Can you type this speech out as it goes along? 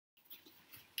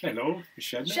Hello,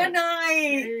 Shedcast.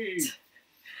 Shednight! Hey.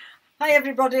 Hi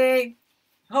everybody.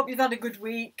 Hope you've had a good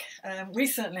week. We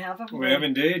certainly have, haven't we? We have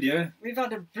indeed, yeah. We've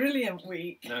had a brilliant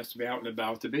week. Nice to be out and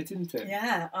about a bit, isn't it?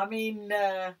 Yeah, I mean,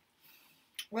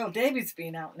 well, David's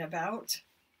been out and about,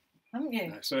 haven't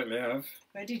you? I certainly have.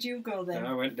 Where did you go then?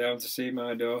 I went down to see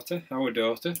my daughter, our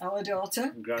daughter. Our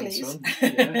daughter, Grandson,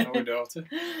 please. yeah, our daughter.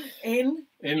 In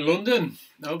London,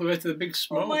 all the way to the big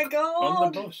smoke. Oh my God!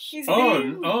 On the bus. He's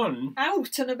On.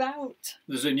 out and about.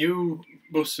 There's a new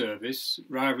bus service,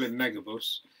 rivaling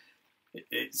Megabus.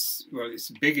 It's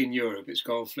big in Europe. It's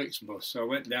called Flixbus. So I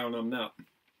went down on that.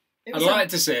 I'd like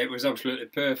to say it was absolutely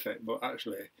perfect, but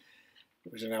actually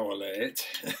it was an hour late.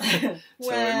 So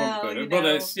well, it but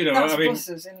it's, I mean,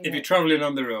 buses, if you're travelling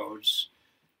on the roads,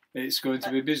 it's going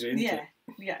to be busy, isn't it?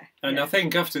 Yeah. And I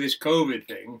think after this COVID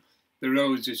thing, the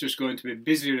roads is just going to be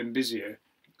busier and busier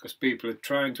because people are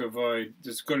trying to avoid.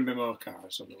 There's going to be more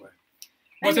cars on the way.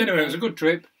 But anyway, it was a good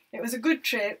trip. It was a good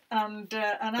trip, and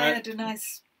I had a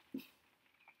nice.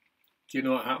 Do you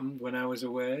know what happened when I was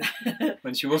away?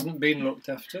 When she wasn't being looked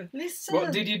after? Listen.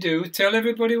 What did you do? Tell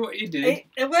everybody what you did.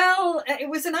 It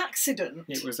was an accident.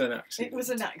 It was an accident. It was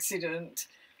an accident.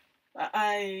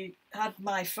 I had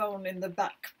my phone in the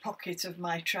back pocket of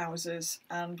my trousers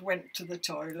and went to the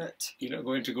toilet. You're not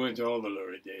going to go into all the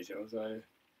lurid details, are you?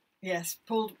 Yes,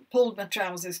 pulled my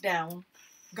trousers down,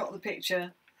 got the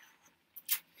picture.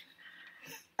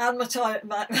 And my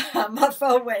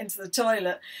phone went into the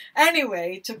toilet.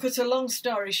 Anyway, to cut a long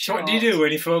story short... What do you do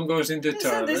when your phone goes into the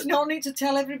toilet? There's no need to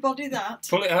tell everybody that.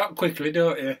 Pull it out quickly,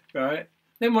 don't you? Right?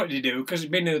 Then what do you do? Because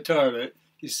it's been in the toilet,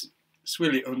 you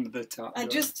swill it under the tap. I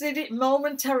just did it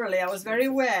momentarily. I was very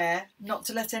aware not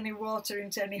to let any water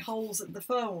into any holes at the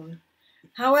phone.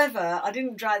 However, I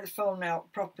didn't dry the phone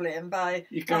out properly, and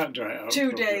you can't dry it out 2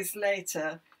 properly. days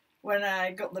later, when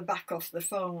I got the back off the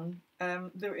phone,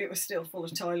 it was still full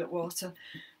of toilet water.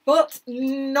 But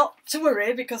not to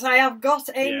worry, because I have got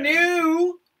a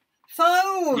new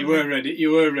phone. You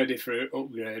were ready for an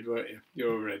upgrade, weren't you? You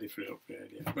were ready for an upgrade,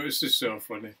 yeah. But it's just so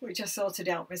funny. Which I sorted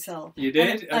out myself. You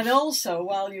did? And also,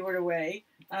 while you were away,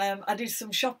 I did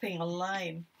some shopping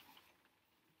online.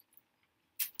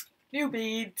 New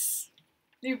beads.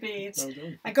 Well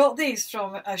done. I got these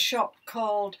from a shop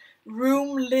called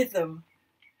Room Lytham.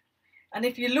 And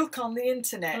if you look on the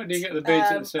internet, how do you get the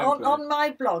beads at the same place? On my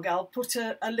blog, I'll put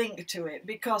a link to it,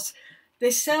 because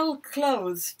they sell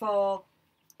clothes for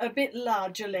a bit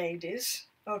larger ladies,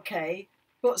 okay,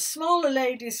 but smaller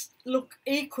ladies look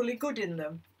equally good in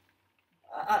them,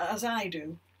 as I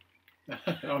do.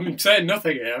 I'm saying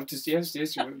nothing here. I'm just yes.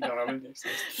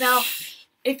 Now,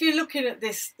 if you're looking at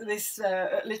this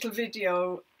little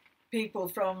video, people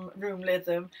from Room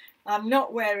Lytham, I'm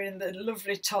not wearing the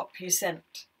lovely top you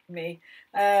sent me,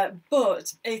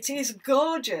 but it is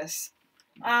gorgeous,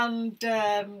 and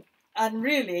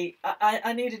really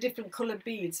I need a different colour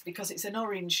beads because it's an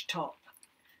orange top.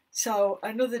 So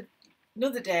another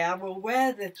day I will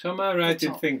wear the. So am I right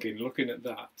in thinking, looking at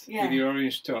that, yeah, with your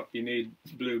orange top, you need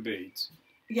blue beads?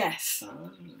 Yes. I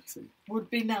see. Would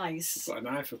be nice. You've got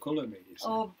an eye for colour, me.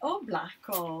 Or black,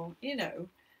 or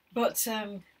But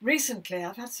recently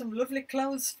I've had some lovely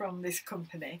clothes from this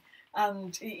company,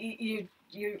 and you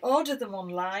order them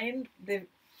online. They've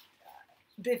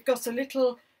got a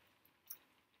little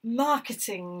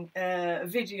marketing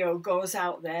video goes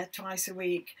out there twice a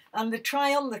week, and they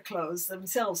try on the clothes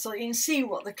themselves, so you can see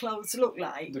what the clothes look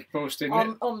like. They're posting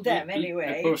on them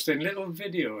anyway. They're posting little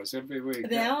videos every week.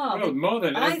 They are. Well, more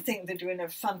than I think they're doing a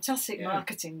fantastic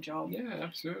marketing job. Yeah,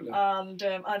 absolutely. And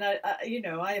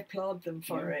I applaud them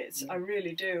for it. Yeah. I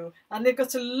really do. And they've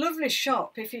got a lovely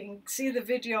shop. If you can see the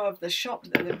video of the shop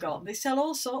that they've got, they sell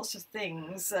all sorts of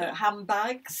things,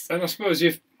 handbags. And I suppose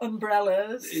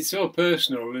umbrellas. It's so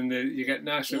personal, and you get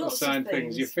nice little signed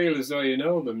things. You feel as though you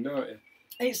know them, don't you?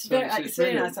 It's very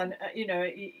nice, and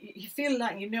you feel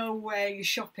like you know where you're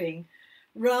shopping,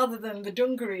 rather than the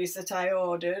dungarees that I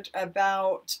ordered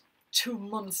about 2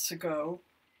 months ago.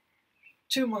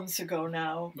 2 months ago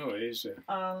now. Oh, easy.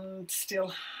 And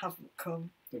still haven't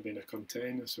come. They'll be in a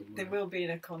container somewhere. They will be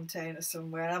in a container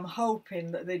somewhere. I'm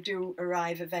hoping that they do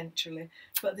arrive eventually,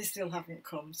 but they still haven't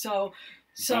come. So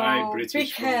be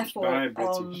careful.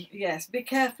 Be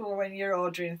careful when you're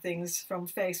ordering things from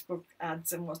Facebook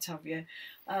ads and what have you,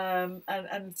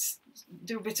 and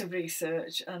do a bit of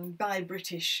research and buy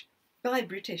British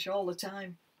all the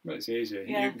time. Well, it's easy.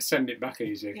 Yeah. You can send it back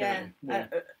easy. Can't you? Yeah.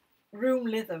 Room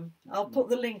Lytham. I'll put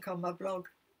the link on my blog.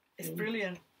 It's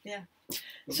brilliant. Yeah.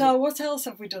 So what else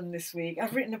have we done this week?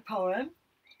 I've written a poem.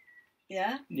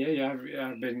 Yeah. Yeah.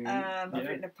 I've been. I've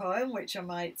written a poem which I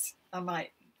might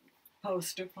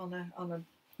post up on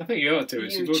a I think you ought to.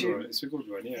 It's YouTube. a good one. It's a good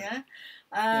one, yeah.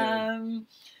 And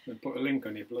put a link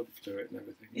on your blog to it and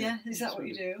everything. Yeah, is that what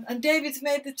you do? And David's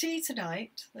made the tea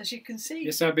tonight, as you can see.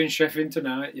 Yes, I've been chefing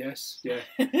tonight, yes, yeah.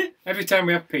 Every time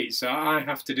we have pizza, I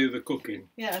have to do the cooking.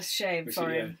 Yeah, it's shame for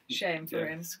him. Shame for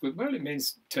him. It's good. Well, it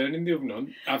means turning the oven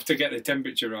on. I have to get the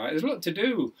temperature right. There's a lot to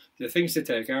do. There are things to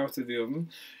take out of the oven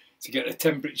to get the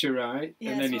temperature right.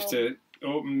 Yes, and then you have to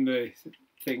open the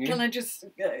thing. Can I just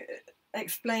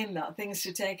explain that? Things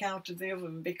to take out of the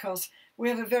oven, because we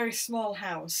have a very small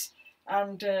house.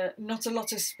 And not a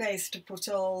lot of space to put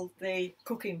all the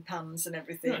cooking pans and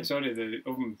everything. No, it's only the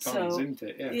oven pans, isn't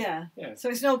it? Yeah. So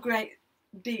it's no great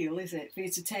deal, is it, for you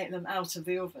to take them out of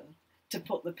the oven to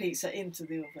put the pizza into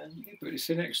the oven? Yeah, but it's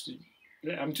an extra.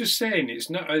 I'm just saying, it's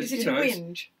not. Is it a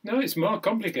whinge? No, it's more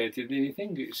complicated than you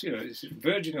think. It's it's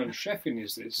verging on chefing.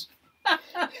 Is this?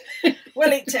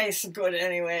 Well, it tastes good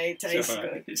anyway. It tastes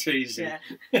good. It's easy. Yeah.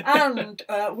 And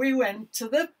we went to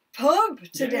the pub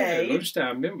today. Yeah,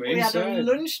 lunchtime, didn't we? We Inside. had a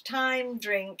lunchtime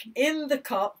drink in the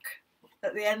Cock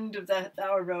at the end of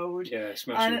our road. Yeah,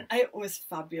 smashing. And it was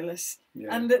fabulous.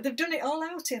 Yeah. And they've done it all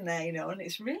out in there, and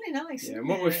it's really nice. Yeah, and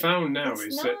what we've found now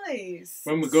is that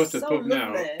when we go to the pub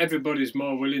now, everybody's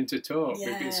more willing to talk.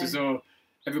 Because it's as though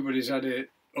everybody's had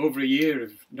over a year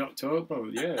of not talk. Well,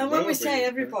 yeah. And when we say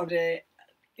everybody,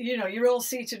 you're all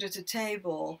seated at a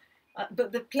table,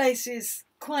 but the place is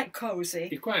quite cosy.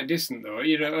 You're quite distant though,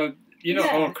 you're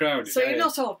not all crowded. So you're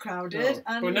not all crowded.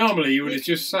 No. And normally you would have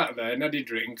just sat there and had a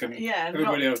drink and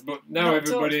everybody else, but now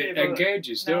everybody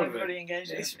engages, don't they? Everybody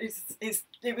engages.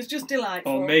 It was just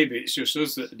delightful. Or maybe it's just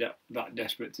us that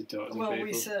desperate to talk to people. Well,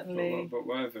 we certainly but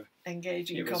whatever.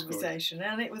 engage in conversation,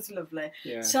 and it was lovely.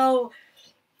 Yeah. So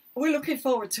we're looking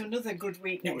forward to another good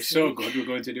week next week. It was so good, we're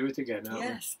going to do it again, aren't we?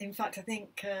 Yes, in fact, I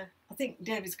think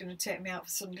David's going to take me out for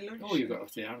Sunday lunch. Oh, you got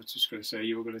off the hour. I was just going to say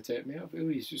you were going to take me out. Oh,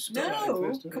 he's just got that in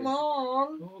first, come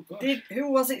on. Oh, gosh. Who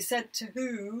was it said to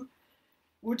who?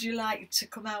 Would you like to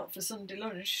come out for Sunday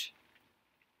lunch?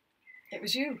 It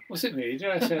was you. Was it me? Did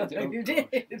I say that? You did.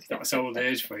 That's old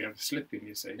age for you. I'm slipping,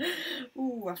 you see.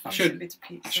 Ooh, I fancy a bit of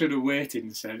pizza. I should have waited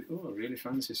and said, oh, I really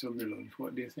fancy Sunday lunch.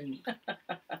 What do you think?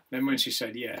 Then when she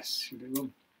said yes, she'd be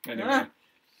gone. Anyway.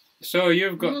 So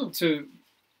you've got to...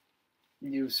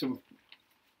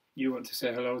 You want to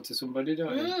say hello to somebody,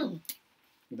 don't you?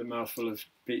 With a mouthful of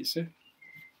pizza.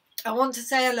 I want to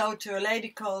say hello to a lady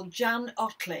called Jan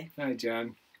Otley. Hi,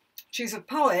 Jan. She's a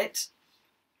poet,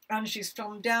 and she's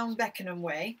from down Beckenham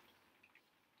way.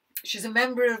 She's a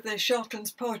member of the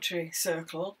Shortlands Poetry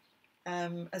Circle,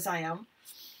 as I am.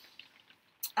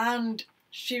 And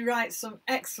she writes some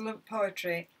excellent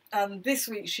poetry. And this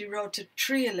week she wrote a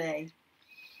triolet.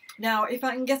 Now, if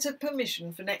I can get her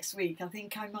permission for next week, I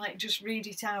think I might just read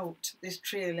it out, this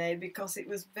triolet, because it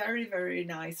was very, very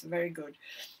nice, very good.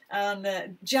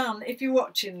 And Jan, if you're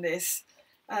watching this,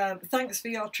 thanks for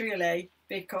your triolet,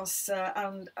 because,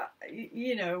 I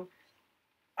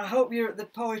hope you're at the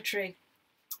poetry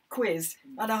quiz,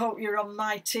 and I hope you're on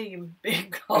my team,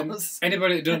 because... And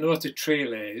anybody that don't know what a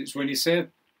triolet is, when you say a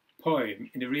poem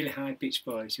in a really high-pitched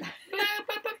voice, you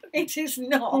It is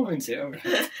not. Oh, isn't it? All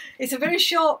right. It's a very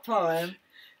short poem,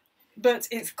 but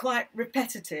it's quite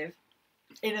repetitive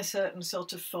in a certain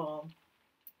sort of form.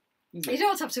 You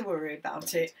don't have to worry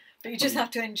about it, but you just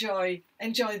have to enjoy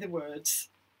the words.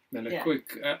 Then a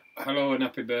quick hello and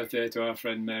happy birthday to our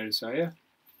friend Mary Sayer.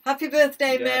 Happy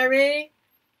birthday, Mary.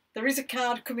 There is a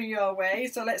card coming your way,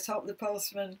 so let's hope the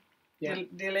postman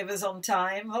delivers on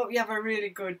time. Hope you have a really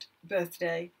good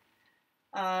birthday.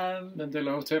 And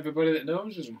hello to everybody that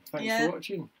knows us. Thanks for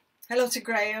watching. Hello to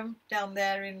Graham down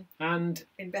there in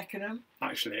Beckenham.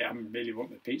 Actually, I really want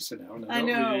the pizza now. And I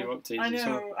know. Don't really want teaser, I know.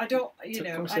 So I don't.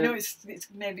 I know it's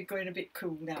maybe going a bit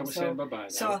cool now. Come say bye bye.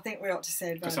 So I think we ought to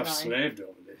say bye bye. Because I've slaved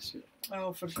over this.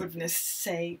 Oh, for goodness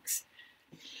sakes!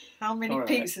 How many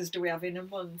pizzas do we have in a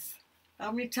month?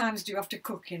 How many times do you have to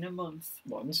cook in a month?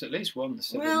 Once, at least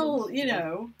once. Well, I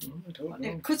don't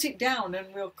know. Cut it down and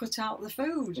we'll cut out the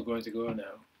food. We're going to go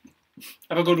now.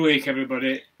 Have a good week,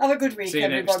 everybody. Have a good week, See you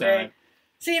everybody. Next time.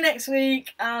 See you next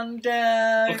week, and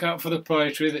look out for the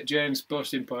poetry that Jane's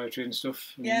posting poetry and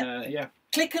stuff. And,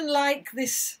 click and like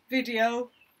this video,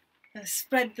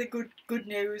 spread the good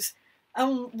news,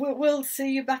 and we'll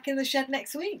see you back in the shed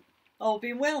next week. All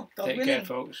being well, God willing. Take care,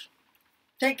 folks.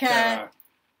 Take care.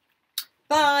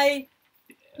 Bye.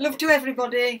 Love to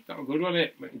everybody. That was good, wasn't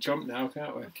it? We can jump now,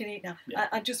 can't we? We can eat now. Yeah.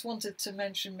 I just wanted to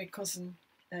mention my cousin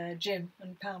Jim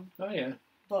and Pam. Oh yeah.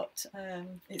 But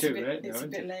it's a bit late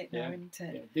now, isn't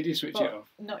it? Yeah. Did you switch it off?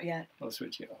 Not yet. I'll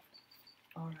switch it off.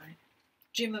 All right.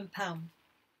 Jim and Pam.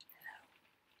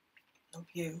 Hello. Love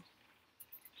you.